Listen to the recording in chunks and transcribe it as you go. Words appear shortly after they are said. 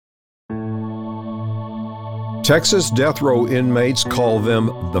Texas death row inmates call them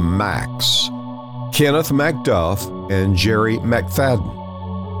the Macs. Kenneth McDuff and Jerry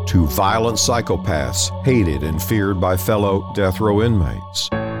McFadden, two violent psychopaths hated and feared by fellow death row inmates.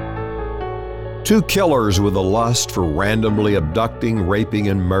 Two killers with a lust for randomly abducting, raping,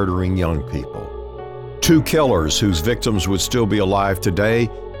 and murdering young people. Two killers whose victims would still be alive today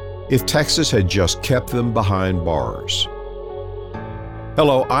if Texas had just kept them behind bars.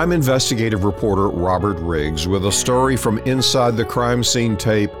 Hello, I'm investigative reporter Robert Riggs with a story from inside the crime scene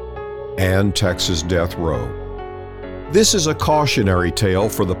tape and Texas death row. This is a cautionary tale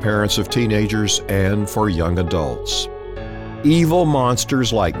for the parents of teenagers and for young adults. Evil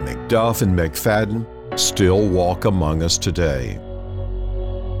monsters like McDuff and McFadden still walk among us today.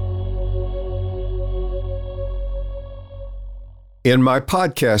 In my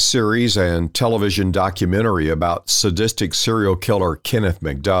podcast series and television documentary about sadistic serial killer Kenneth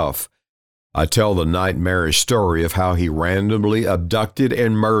McDuff, I tell the nightmarish story of how he randomly abducted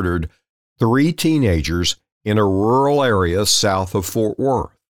and murdered 3 teenagers in a rural area south of Fort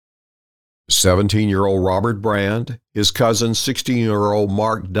Worth. 17-year-old Robert Bryan, his cousin 16-year-old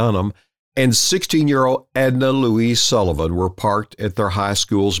Mark Dunham, and 16-year-old Edna Louise Sullivan were parked at their high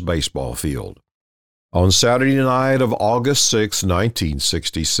school's baseball field. On Saturday night of August 6,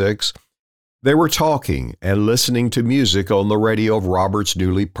 1966, they were talking and listening to music on the radio of Robert's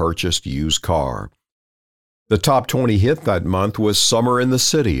newly purchased used car. The top 20 hit that month was Summer in the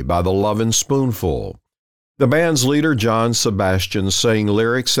City by the Lovin' Spoonful. The band's leader, John Sebastian, sang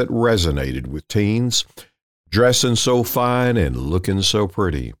lyrics that resonated with teens, dressing so fine and looking so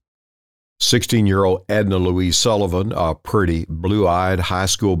pretty. 16-year-old Edna Louise Sullivan, a pretty, blue-eyed high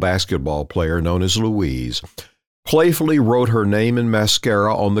school basketball player known as Louise, playfully wrote her name in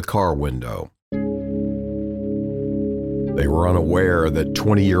mascara on the car window. They were unaware that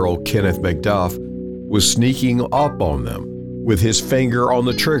 20-year-old Kenneth McDuff was sneaking up on them with his finger on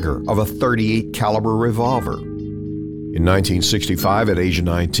the trigger of a .38 caliber revolver. In 1965, at age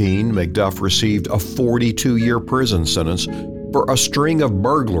 19, McDuff received a 42-year prison sentence for a string of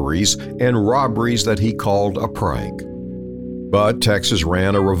burglaries and robberies that he called a prank. But Texas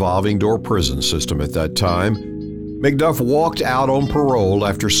ran a revolving door prison system at that time. McDuff walked out on parole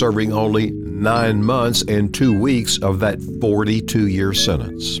after serving only 9 months and 2 weeks of that 42-year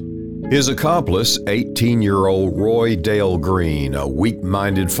sentence. His accomplice, 18-year-old Roy Dale Green, a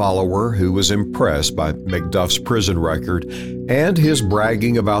weak-minded follower who was impressed by McDuff's prison record and his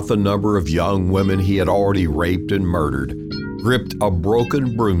bragging about the number of young women he had already raped and murdered, gripped a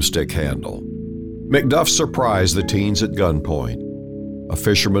broken broomstick handle. McDuff surprised the teens at gunpoint. A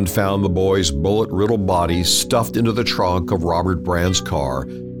fisherman found the boys' bullet-riddled bodies stuffed into the trunk of Robert Bryan's car,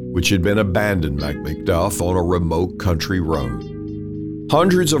 which had been abandoned by McDuff on a remote country road.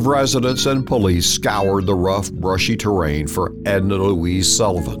 Hundreds of residents and police scoured the rough, brushy terrain for Edna Louise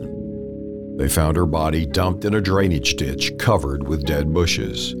Sullivan. They found her body dumped in a drainage ditch covered with dead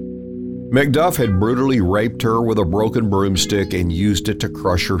bushes. McDuff had brutally raped her with a broken broomstick and used it to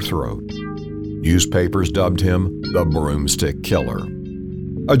crush her throat. Newspapers dubbed him the Broomstick Killer.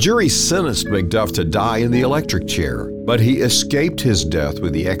 A jury sentenced McDuff to die in the electric chair, but he escaped his death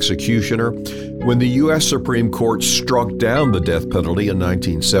with the executioner when the U.S. Supreme Court struck down the death penalty in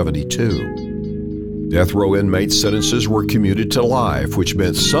 1972. Death row inmates' sentences were commuted to life, which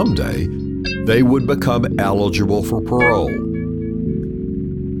meant someday they would become eligible for parole.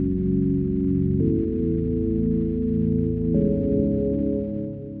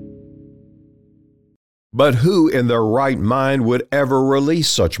 But who in their right mind would ever release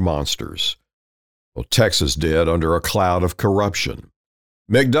such monsters? Well, Texas did under a cloud of corruption.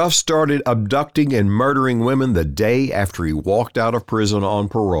 McDuff started abducting and murdering women the day after he walked out of prison on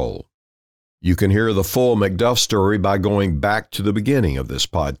parole. You can hear the full McDuff story by going back to the beginning of this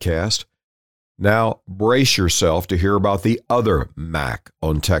podcast. Now, brace yourself to hear about the other Mac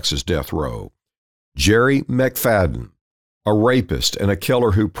on Texas death row, Jerry McFadden, a rapist and a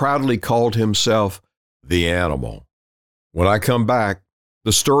killer who proudly called himself the Animal. When I come back,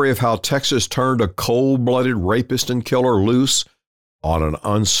 the story of how Texas turned a cold-blooded rapist and killer loose on an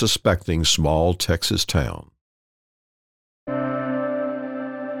unsuspecting small Texas town.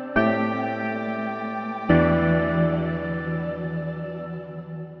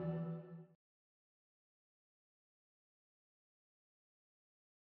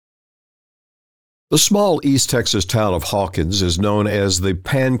 The small East Texas town of Hawkins is known as the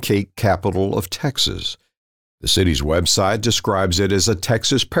pancake capital of Texas. The city's website describes it as a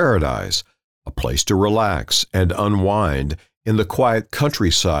Texas paradise, a place to relax and unwind in the quiet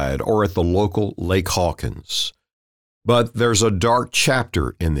countryside or at the local Lake Hawkins. But there's a dark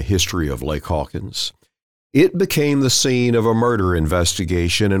chapter in the history of Lake Hawkins. It became the scene of a murder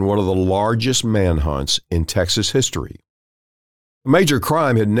investigation and one of the largest manhunts in Texas history. A major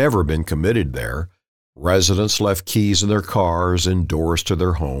crime had never been committed there. Residents left keys in their cars and doors to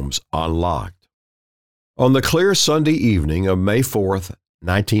their homes unlocked. On the clear Sunday evening of May 4th,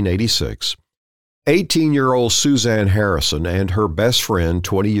 1986, 18-year-old Suzanne Harrison and her best friend,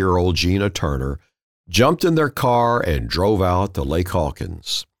 20-year-old Gena Turner, jumped in their car and drove out to Lake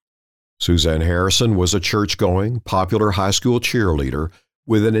Hawkins. Suzanne Harrison was a church-going, popular high school cheerleader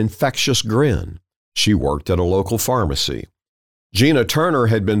with an infectious grin. She worked at a local pharmacy. Gena Turner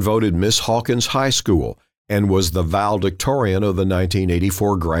had been voted Miss Hawkins High School and was the valedictorian of the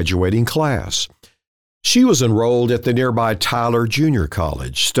 1984 graduating class. She was enrolled at the nearby Tyler Junior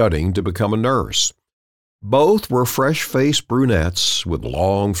College, studying to become a nurse. Both were fresh-faced brunettes with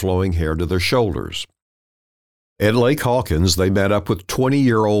long flowing hair to their shoulders. At Lake Hawkins, they met up with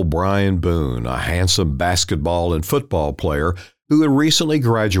 20-year-old Bryan Boone, a handsome basketball and football player who had recently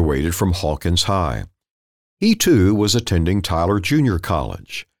graduated from Hawkins High. He, too, was attending Tyler Junior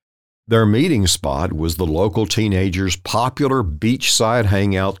College. Their meeting spot was the local teenagers' popular beachside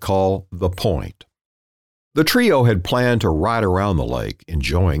hangout called The Point. The trio had planned to ride around the lake,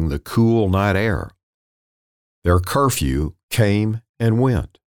 enjoying the cool night air. Their curfew came and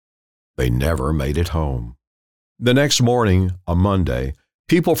went. They never made it home. The next morning, a Monday,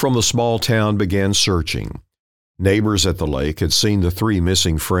 people from the small town began searching. Neighbors at the lake had seen the three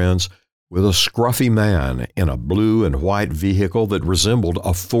missing friends with a scruffy man in a blue and white vehicle that resembled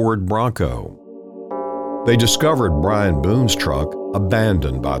a Ford Bronco. They discovered Bryan Boone's truck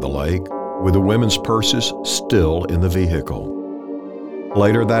abandoned by the lake, with the women's purses still in the vehicle.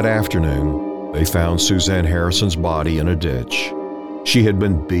 Later that afternoon, they found Suzanne Harrison's body in a ditch. She had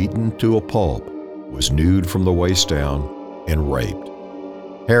been beaten to a pulp, was nude from the waist down, and raped.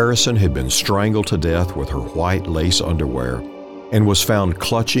 Harrison had been strangled to death with her white lace underwear and was found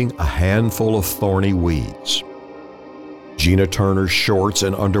clutching a handful of thorny weeds. Gena Turner's shorts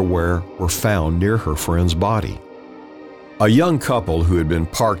and underwear were found near her friend's body. A young couple who had been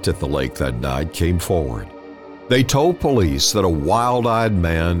parked at the lake that night came forward. They told police that a wild-eyed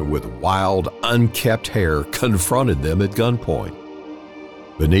man with wild, unkempt hair confronted them at gunpoint.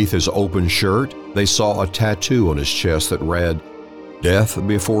 Beneath his open shirt, they saw a tattoo on his chest that read, "Death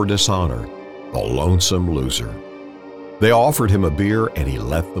before dishonor, the lonesome loser." They offered him a beer and he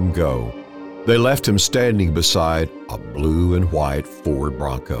let them go. They left him standing beside a blue and white Ford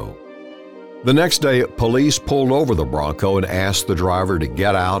Bronco. The next day, police pulled over the Bronco and asked the driver to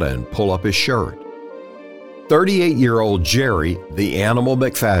get out and pull up his shirt. 38-year-old Jerry, the Animal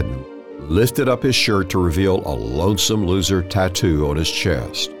McFadden, lifted up his shirt to reveal a lonesome loser tattoo on his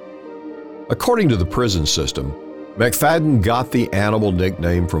chest. According to the prison system, McFadden got the Animal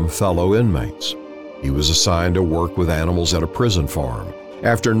nickname from fellow inmates. He was assigned to work with animals at a prison farm.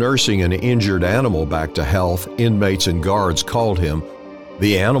 After nursing an injured animal back to health, inmates and guards called him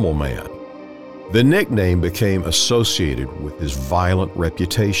the Animal Man. The nickname became associated with his violent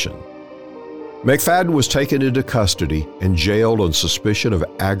reputation. McFadden was taken into custody and jailed on suspicion of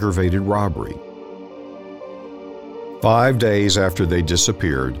aggravated robbery. 5 days after they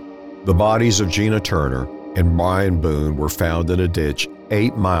disappeared, the bodies of Gena Turner and Bryan Boone were found in a ditch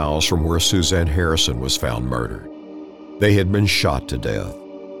 8 miles from where Suzanne Harrison was found murdered. They had been shot to death.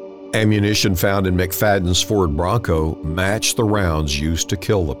 Ammunition found in McFadden's Ford Bronco matched the rounds used to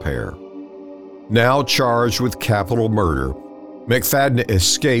kill the pair. Now charged with capital murder, McFadden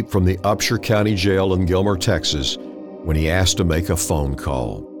escaped from the Upshur County Jail in Gilmer, Texas, when he asked to make a phone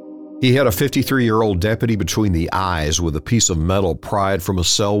call. He had a 53-year-old deputy between the eyes with a piece of metal pried from a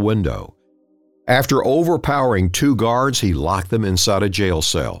cell window. After overpowering 2 guards, he locked them inside a jail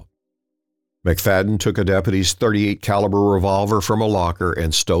cell. McFadden took a deputy's .38 caliber revolver from a locker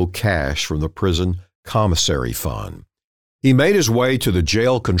and stole cash from the prison commissary fund. He made his way to the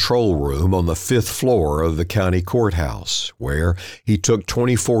jail control room on the 5th floor of the county courthouse, where he took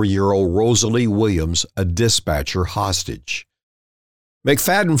 24-year-old Rosalie Williams, a dispatcher, hostage.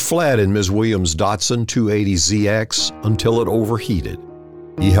 McFadden fled in Ms. Williams' Datsun 280ZX until it overheated.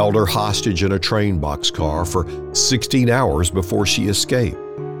 He held her hostage in a train boxcar for 16 hours before she escaped.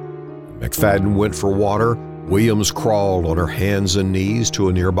 McFadden went for water. Williams crawled on her hands and knees to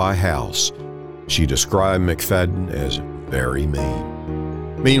a nearby house. She described McFadden as very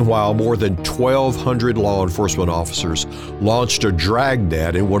mean. Meanwhile, more than 1,200 law enforcement officers launched a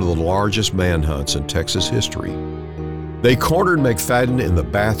dragnet in one of the largest manhunts in Texas history. They cornered McFadden in the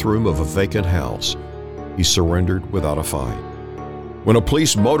bathroom of a vacant house. He surrendered without a fight. When a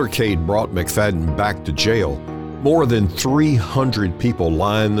police motorcade brought McFadden back to jail, more than 300 people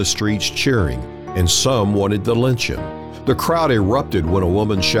lined the streets cheering and some wanted to lynch him. The crowd erupted when a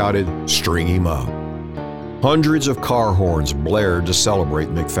woman shouted, "String him up." Hundreds of car horns blared to celebrate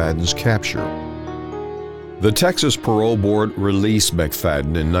McFadden's capture. The Texas Parole Board released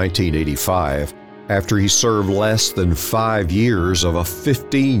McFadden in 1985 after he served less than 5 years of a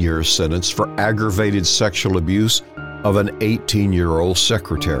 15-year sentence for aggravated sexual abuse of an 18-year-old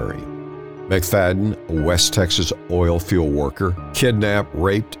secretary. McFadden, a West Texas oil field worker, kidnapped,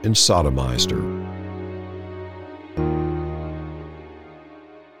 raped, and sodomized her.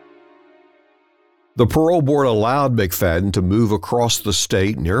 The parole board allowed McFadden to move across the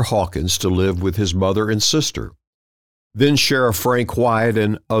state near Hawkins to live with his mother and sister. Then Sheriff Frank White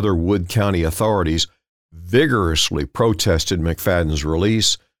and other Wood County authorities vigorously protested McFadden's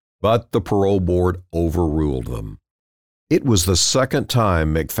release, but the parole board overruled them. It was the second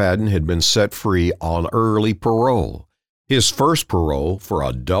time McFadden had been set free on early parole. His first parole for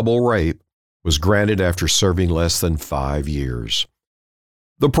a double rape was granted after serving less than 5 years.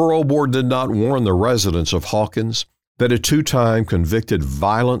 The parole board did not warn the residents of Hawkins that a 2-time convicted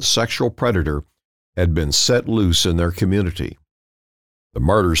violent sexual predator had been set loose in their community. The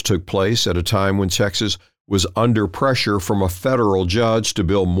murders took place at a time when Texas was under pressure from a federal judge to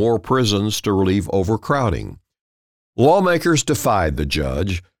build more prisons to relieve overcrowding. Lawmakers defied the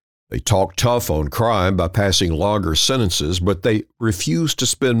judge. They talked tough on crime by passing longer sentences, but they refused to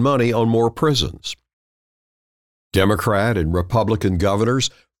spend money on more prisons. Democrat and Republican governors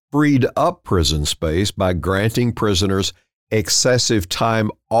freed up prison space by granting prisoners excessive time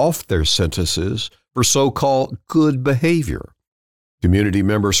off their sentences for so-called good behavior. Community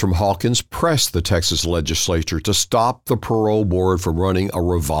members from Hawkins pressed the Texas legislature to stop the parole board from running a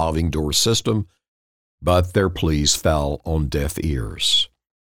revolving door system, but their pleas fell on deaf ears.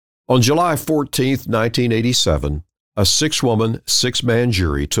 On July 14, 1987, a 6-woman, 6-man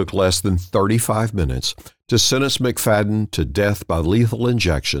jury took less than 35 minutes to sentence McFadden to death by lethal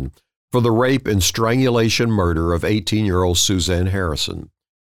injection for the rape and strangulation murder of 18-year-old Suzanne Harrison.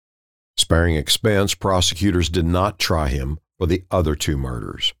 Sparing expense, prosecutors did not try him for the other 2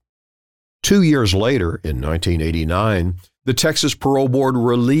 murders. 2 years later, in 1989, the Texas Parole Board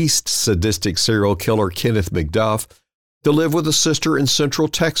released sadistic serial killer Kenneth McDuff to live with a sister in Central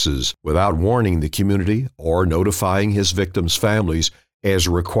Texas without warning the community or notifying his victims' families as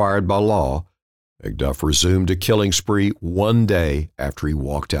required by law. McDuff resumed a killing spree 1 day after he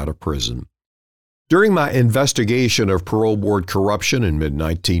walked out of prison. During my investigation of parole board corruption in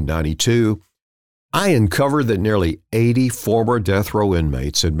mid-1992, I uncovered that nearly 80 former death row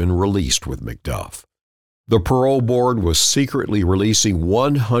inmates had been released with McDuff. The parole board was secretly releasing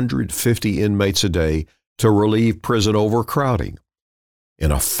 150 inmates a day to relieve prison overcrowding.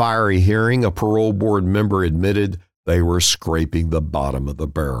 In a fiery hearing, a parole board member admitted they were scraping the bottom of the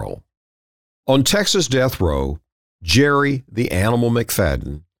barrel. On Texas death row, Jerry the Animal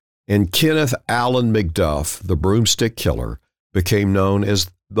McFadden and Kenneth Allen McDuff, the Broomstick Killer, became known as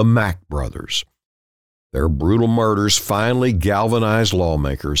the Mack Brothers. Their brutal murders finally galvanized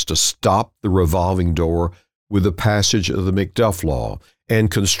lawmakers to stop the revolving door with the passage of the McDuff Law and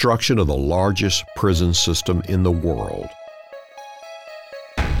construction of the largest prison system in the world.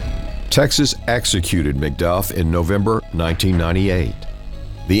 Texas executed McDuff in November 1998.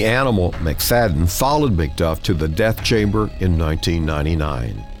 The Animal McFadden followed McDuff to the death chamber in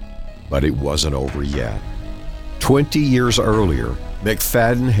 1999. But it wasn't over yet. 20 years earlier,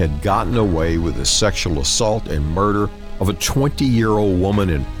 McFadden had gotten away with the sexual assault and murder of a 20-year-old woman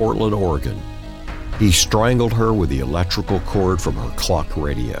in Portland, Oregon. He strangled her with the electrical cord from her clock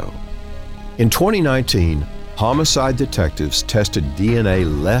radio. In 2019, homicide detectives tested DNA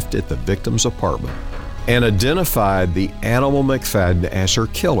left at the victim's apartment and identified the Animal McFadden as her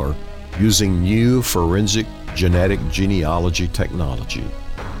killer using new forensic genetic genealogy technology.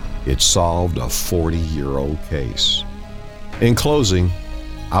 It solved a 40-year-old case. In closing,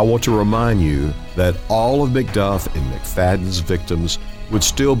 I want to remind you that all of McDuff and McFadden's victims would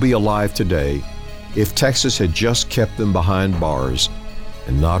still be alive today if Texas had just kept them behind bars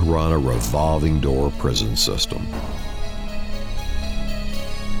and not run a revolving door prison system.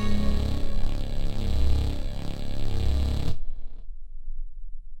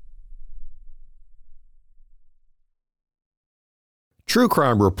 True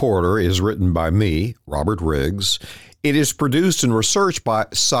Crime Reporter is written by me, Robert Riggs. It is produced and researched by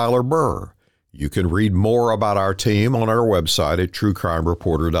Siler Burr. You can read more about our team on our website at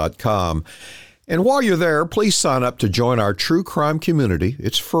truecrimereporter.com. And while you're there, please sign up to join our true crime community.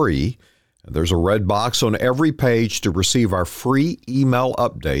 It's free. There's a red box on every page to receive our free email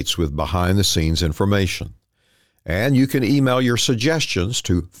updates with behind-the-scenes information. And you can email your suggestions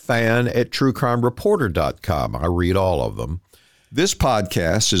to fan@truecrimereporter.com. I read all of them. This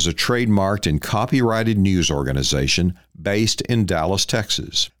podcast is a trademarked and copyrighted news organization based in Dallas,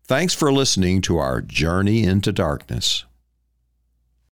 Texas. Thanks for listening to our Journey into Darkness.